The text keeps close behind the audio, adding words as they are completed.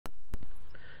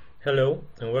Hello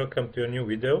and welcome to a new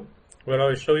video where I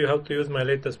will show you how to use my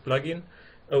latest plugin,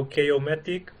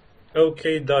 OKomatic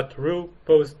OK.ru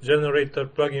post generator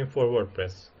plugin for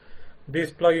WordPress. This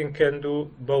plugin can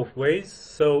do both ways,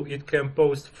 so it can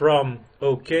post from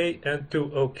OK and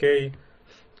to OK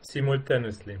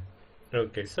simultaneously.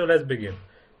 Okay, so let's begin.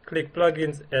 Click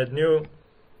Plugins, Add New,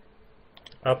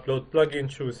 Upload Plugin,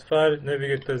 choose File,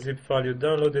 navigate the zip file you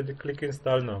downloaded, click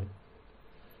Install Now.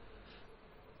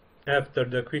 After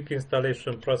the quick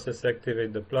installation process,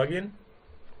 activate the plugin.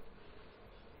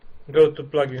 Go to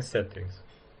Plugin Settings.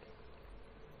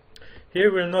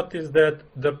 Here we'll notice that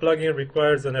the plugin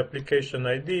requires an application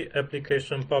ID,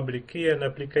 application public key, and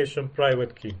application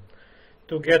private key.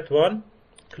 To get one,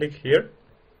 click here.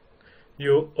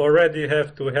 You already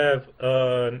have to have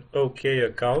an OK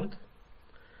account.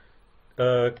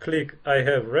 Click I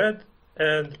have read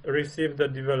and receive the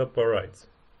developer rights.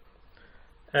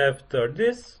 After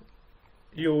this,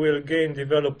 you will gain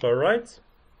developer rights.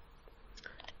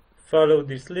 Follow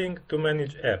this link to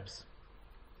manage apps.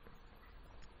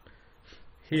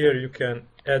 Here you can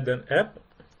add an app,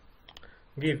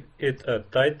 give it a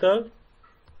title,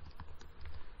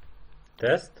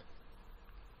 test,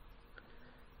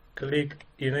 click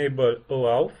enable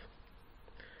OAuth.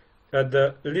 At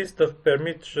the list of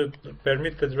permitted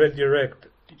redirect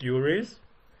URIs,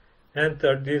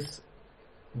 enter this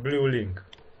blue link,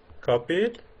 copy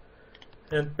it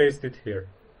and paste it here.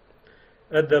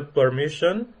 Add the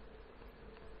permission,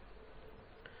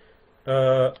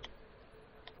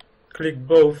 click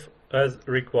both as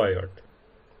required.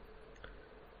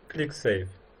 Click Save.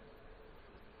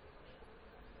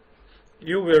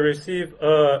 You will receive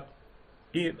an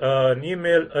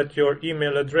email at your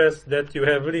email address that you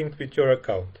have linked with your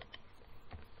account.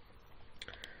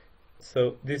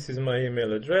 So this is my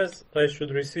email address. I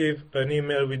should receive an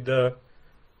email with the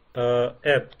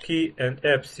app key and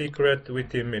app secret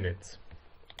within minutes.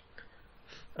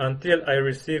 Until I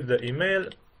receive the email,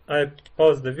 I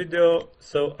pause the video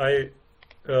so I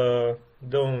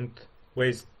don't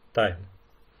waste time.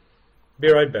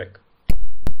 Be right back.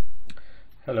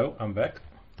 Hello, I'm back.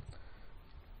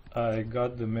 I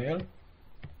got the mail.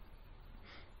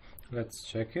 Let's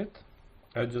check it.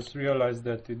 I just realized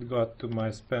that it got to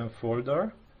my spam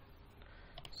folder.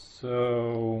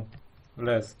 So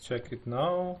let's check it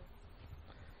now.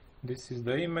 This is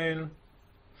the email.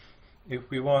 If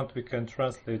we want, we can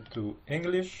translate to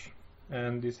English,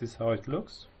 and this is how it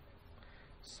looks.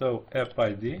 So app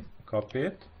ID, copy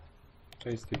it,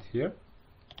 paste it here.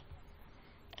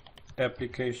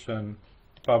 Application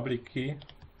public key,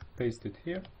 paste it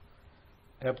here.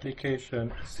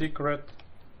 Application secret,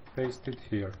 paste it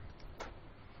here.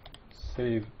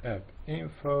 Save app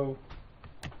info,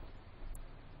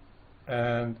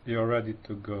 and you're ready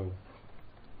to go.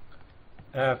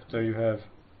 After you have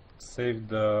saved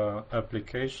the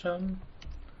application,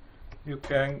 you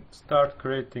can start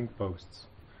creating posts.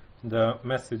 The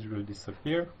message will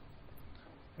disappear,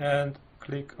 and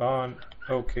click on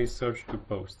OK Search to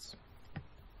Posts.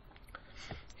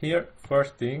 Here,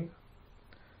 first thing,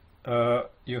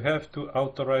 you have to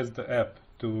authorize the app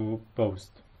to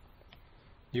post.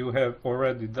 You have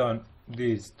already done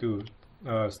these two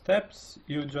steps.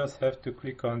 You just have to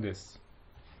click on this.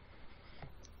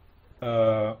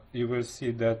 You will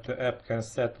see that the app can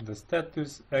set the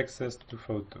status, access to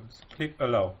photos. Click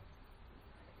Allow.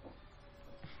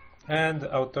 And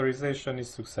the authorization is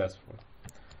successful.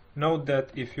 Note that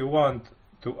if you want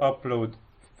to upload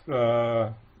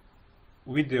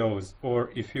videos,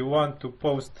 or if you want to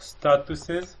post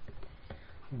statuses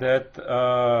that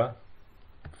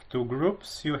to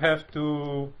groups, you have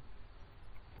to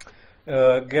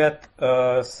get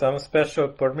some special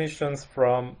permissions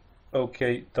from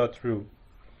OK.ru.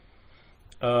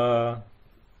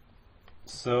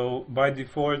 So by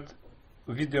default,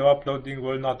 video uploading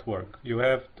will not work. You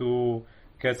have to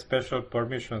get special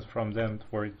permissions from them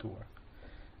for it to work.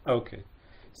 Okay,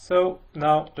 so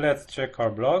now let's check our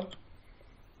blog.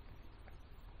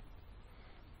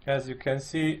 As you can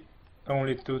see,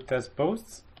 only 2 test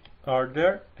posts are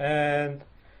there, and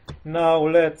now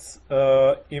let's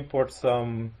import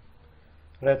some,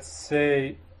 let's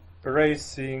say,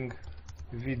 racing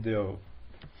video.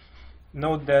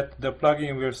 Note that the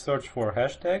plugin will search for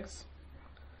hashtags.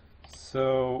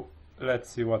 So let's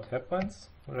see what happens.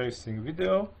 Racing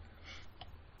video.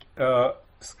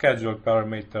 Schedule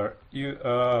parameter.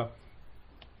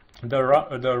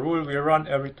 The rule will run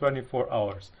every 24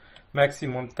 hours.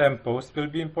 Maximum 10 posts will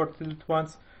be imported at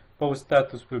once. Post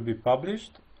status will be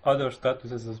published. Other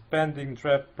statuses as pending,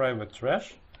 draft, private,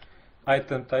 trash.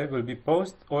 Item type will be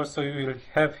post. Also, you will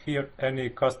have here any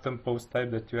custom post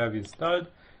type that you have installed.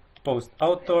 post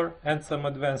author, and some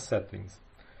advanced settings.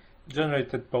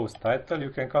 Generated post title. You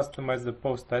can customize the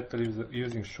post title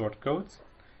using shortcodes.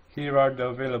 Here are the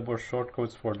available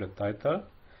shortcodes for the title.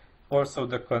 Also,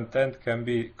 the content can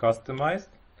be customized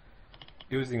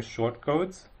using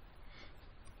shortcodes.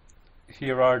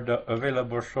 Here are the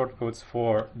available shortcodes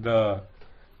for the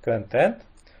content.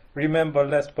 Remember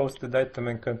last posted item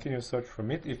and continue search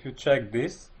from it. If you check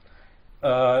this,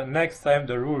 next time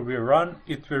the rule will run,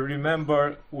 it will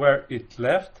remember where it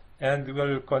left and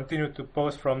will continue to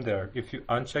post from there. If you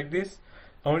uncheck this,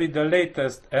 only the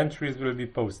latest entries will be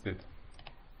posted.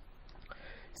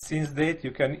 Since date,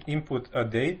 you can input a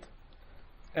date,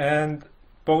 and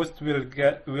post will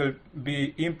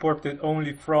be imported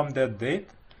only from that date.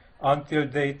 Until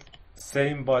date,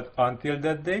 same, but until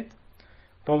that date.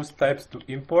 Post types to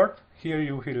import. Here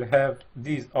you will have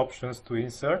these options to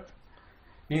insert.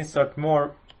 Insert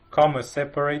more, comma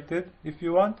separated if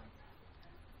you want.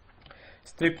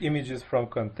 Strip images from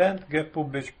content. Get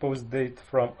published post date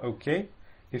from OK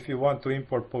if you want to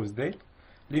import post date.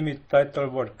 Limit title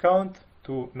word count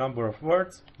to number of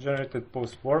words. Generated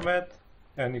post format.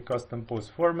 Any custom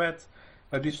post formats.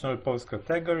 Additional post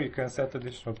category. You can set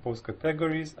additional post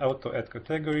categories. Auto add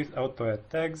categories. Auto add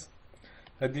tags.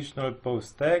 Additional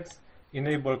post tags.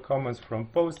 Enable comments from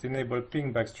post. Enable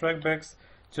pingbacks, trackbacks.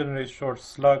 Generate short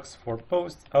slugs for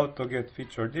posts. Auto get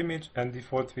featured image and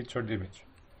default featured image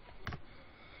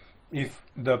if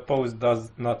the post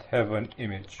does not have an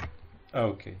image.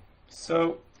 Okay,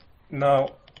 so now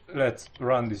let's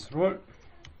run this rule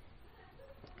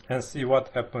and see what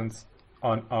happens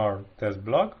on our test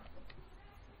blog.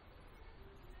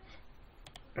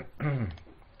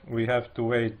 We have to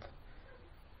wait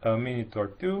a minute or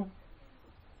two,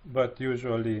 but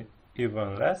usually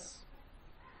even less.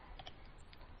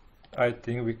 I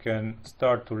think we can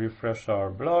start to refresh our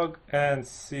blog and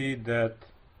see that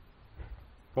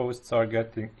posts are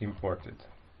getting imported.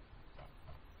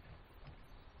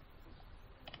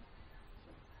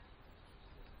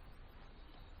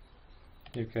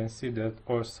 You can see that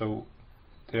also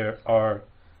there are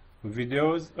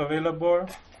videos available,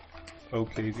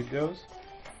 OK videos.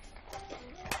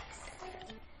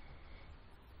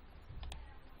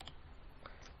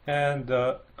 And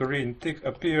the green tick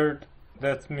appeared.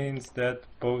 That means that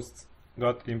posts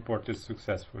got imported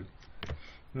successfully.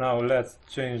 Now let's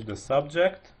change the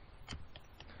subject.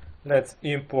 Let's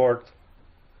import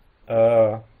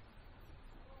about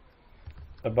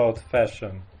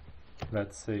fashion.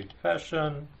 Let's say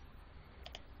fashion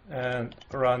and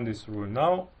run this rule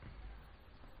now.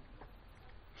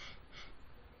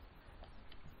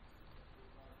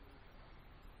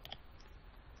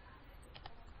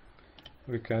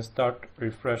 We can start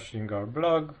refreshing our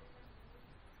blog,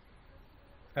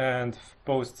 and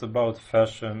posts about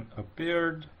fashion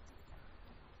appeared.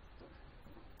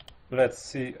 Let's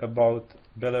see about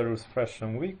Belarus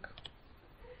Fashion Week.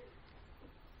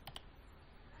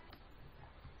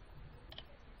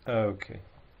 Okay.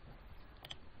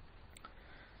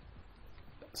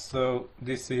 So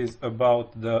this is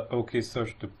about the OK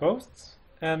search to posts.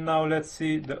 And now let's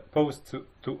see the post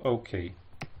to OK.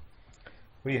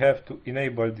 We have to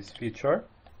enable this feature.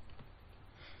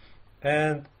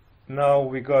 And now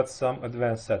we got some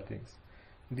advanced settings.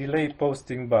 Delay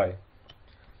posting by.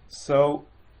 So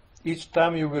each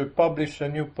time you will publish a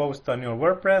new post on your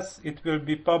WordPress, it will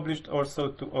be published also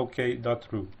to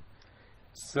OK.ru.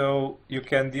 So you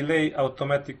can delay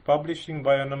automatic publishing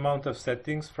by an amount of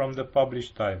settings from the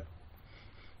publish time.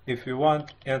 If you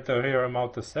want, enter here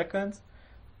amount of seconds.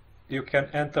 You can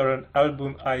enter an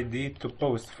album ID to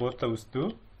post photos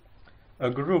to, a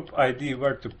group ID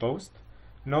where to post.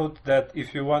 Note that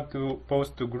if you want to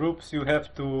post to groups, you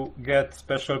have to get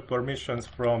special permissions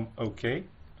from OK,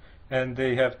 and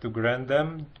they have to grant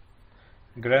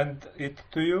it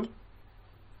to you.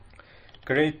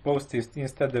 Create post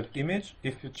instead of image.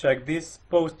 If you check this,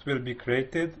 post will be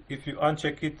created. If you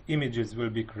uncheck it, images will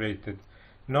be created.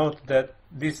 Note that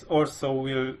this also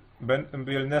will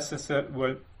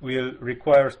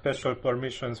require special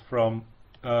permissions from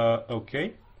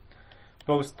OK.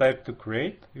 Post type to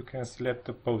create. You can select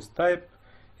the post type.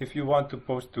 If you want to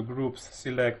post to groups,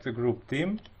 select the group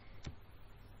theme.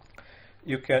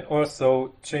 You can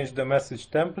also change the message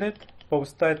template.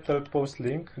 Post title, post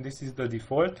link. This is the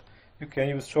default. You can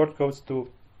use shortcodes to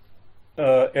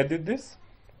edit this.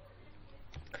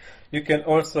 You can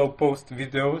also post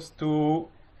videos to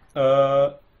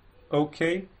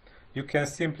OK. You can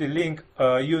simply link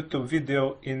a YouTube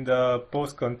video in the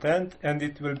post content and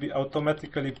it will be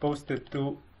automatically posted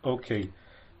to OK.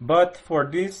 But for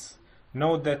this,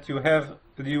 note that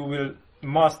you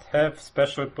must have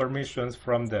special permissions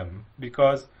from them,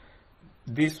 because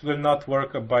this will not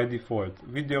work by default.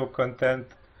 Video content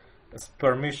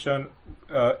permission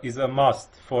is a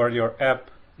must for your app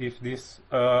if this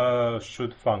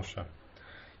should function.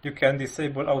 You can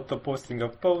disable auto posting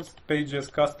of posts, pages,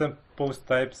 custom post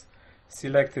types,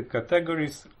 selected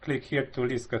categories. Click here to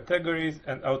list categories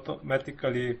and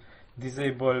automatically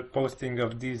disable posting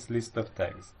of these list of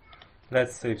tags.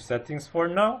 Let's save settings for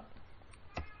now.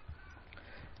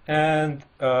 And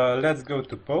let's go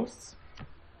to posts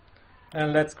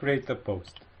and let's create a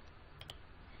post.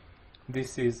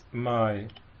 This is my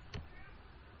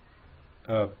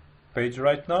page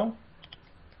right now.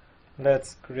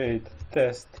 Let's create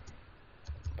test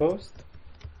post,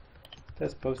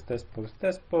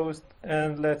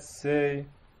 and let's say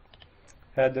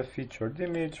add a featured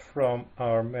image from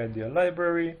our media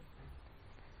library.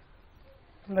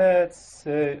 Let's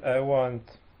say I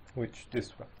want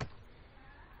this one.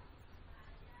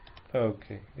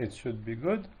 Okay, it should be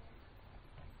good.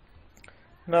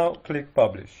 Now click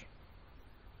publish.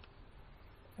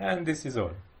 And this is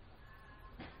all.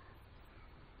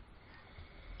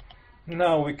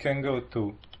 Now we can go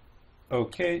to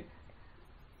OK.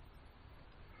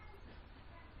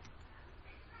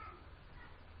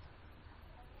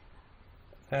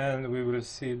 And we will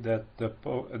see that the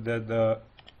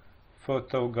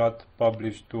photo got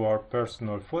published to our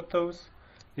personal photos.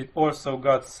 It also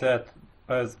got set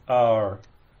as our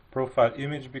profile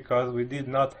image because we did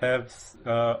not have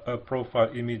a profile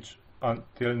image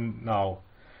until now.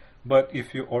 But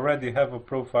if you already have a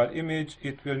profile image,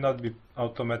 it will not be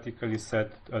automatically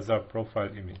set as our profile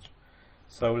image.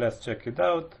 So let's check it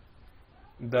out.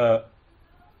 The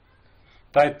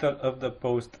title of the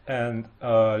post and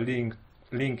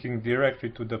linking directly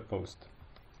to the post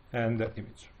and the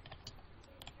image.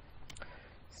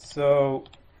 So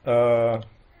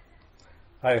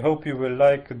I hope you will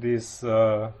like this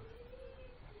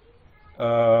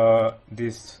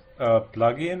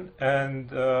plugin,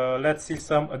 and let's see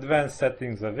some advanced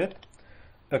settings of it.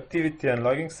 Activity and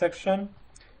logging section.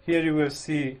 Here you will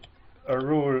see a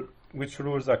rule, which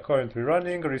rules are currently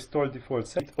running, restore default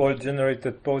set, all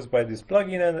generated posts by this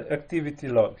plugin, and activity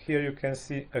log. Here you can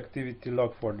see activity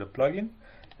log for the plugin,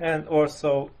 and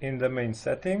also in the main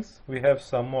settings we have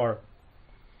some more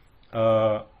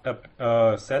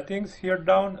settings here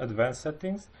down, advanced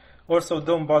settings. Also,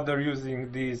 don't bother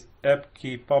using these app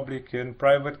key, public and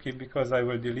private key, because I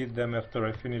will delete them after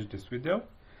I finish this video.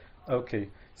 Okay,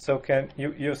 so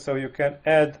you can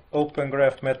add open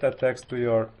graph meta text to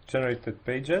your generated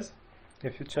pages.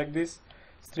 If you check this,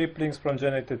 strip links from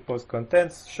generated post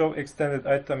contents, show extended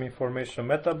item information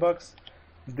meta box.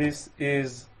 This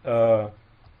is I'll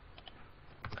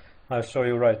show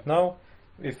you right now.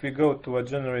 If we go to a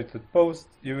generated post,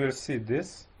 you will see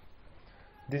this.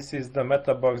 This is the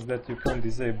meta box that you can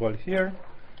disable here.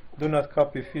 Do not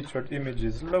copy featured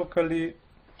images locally.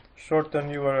 Shorten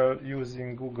URL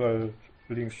using Google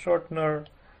link shortener.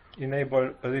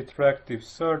 Enable retroactive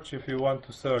search. If you want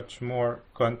to search more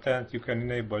content, you can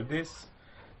enable this.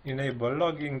 Enable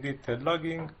logging, detailed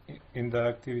logging in the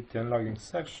activity and logging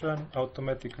section.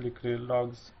 Automatically clear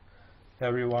logs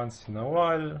every once in a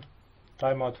while.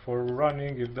 Timeout for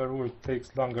running. If the rule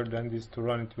takes longer than this to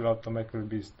run, it will automatically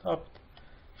be stopped.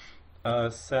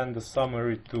 Send a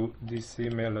summary to this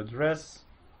email address,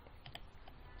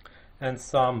 and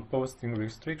some posting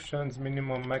restrictions: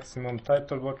 minimum, maximum,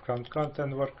 title, word count,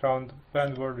 content, word count,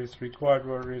 banned word list, required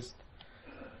word list,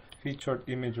 featured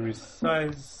imagery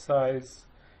size.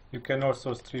 You can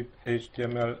also strip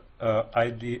HTML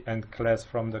ID and class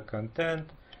from the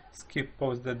content. Skip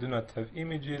posts that do not have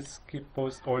images. Skip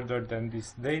posts older than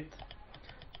this date.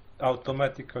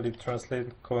 Automatically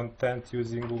translate content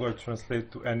using Google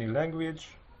Translate to any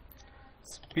language.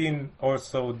 Spin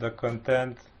also the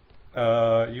content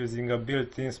using a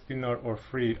built-in spinner or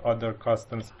free other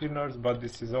custom spinners, but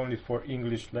this is only for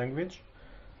English language.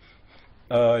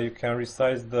 You can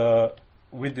resize the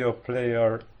video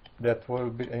player that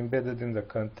will be embedded in the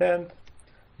content.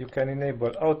 You can enable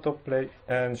autoplay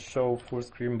and show full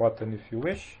screen button if you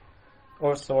wish.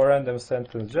 Also a random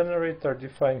sentence generator.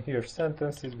 Define here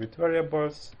sentences with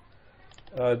variables.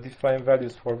 Define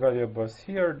values for variables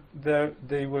here.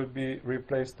 They will be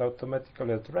replaced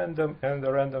automatically at random, and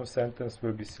the random sentence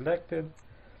will be selected.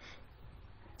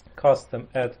 Custom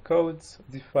add codes.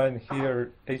 Define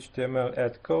here HTML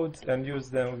add codes and use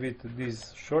them with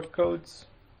these shortcodes.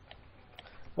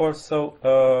 Also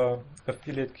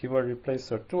affiliate keyword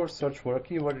replacer tool. Search for a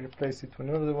keyword, replace it with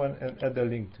another one, and add a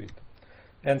link to it.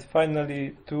 And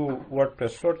finally, 2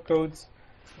 WordPress shortcodes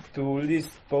to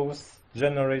list posts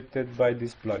generated by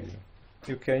this plugin.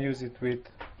 You can use it with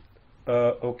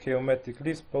OKomatic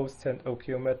list posts and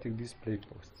OKomatic display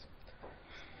posts.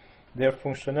 Their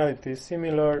functionality is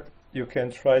similar. You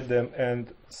can try them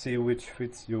and see which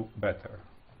fits you better.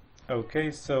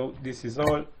 Okay, so this is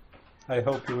all. I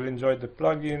hope you will enjoy the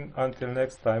plugin. Until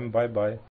next time, bye bye.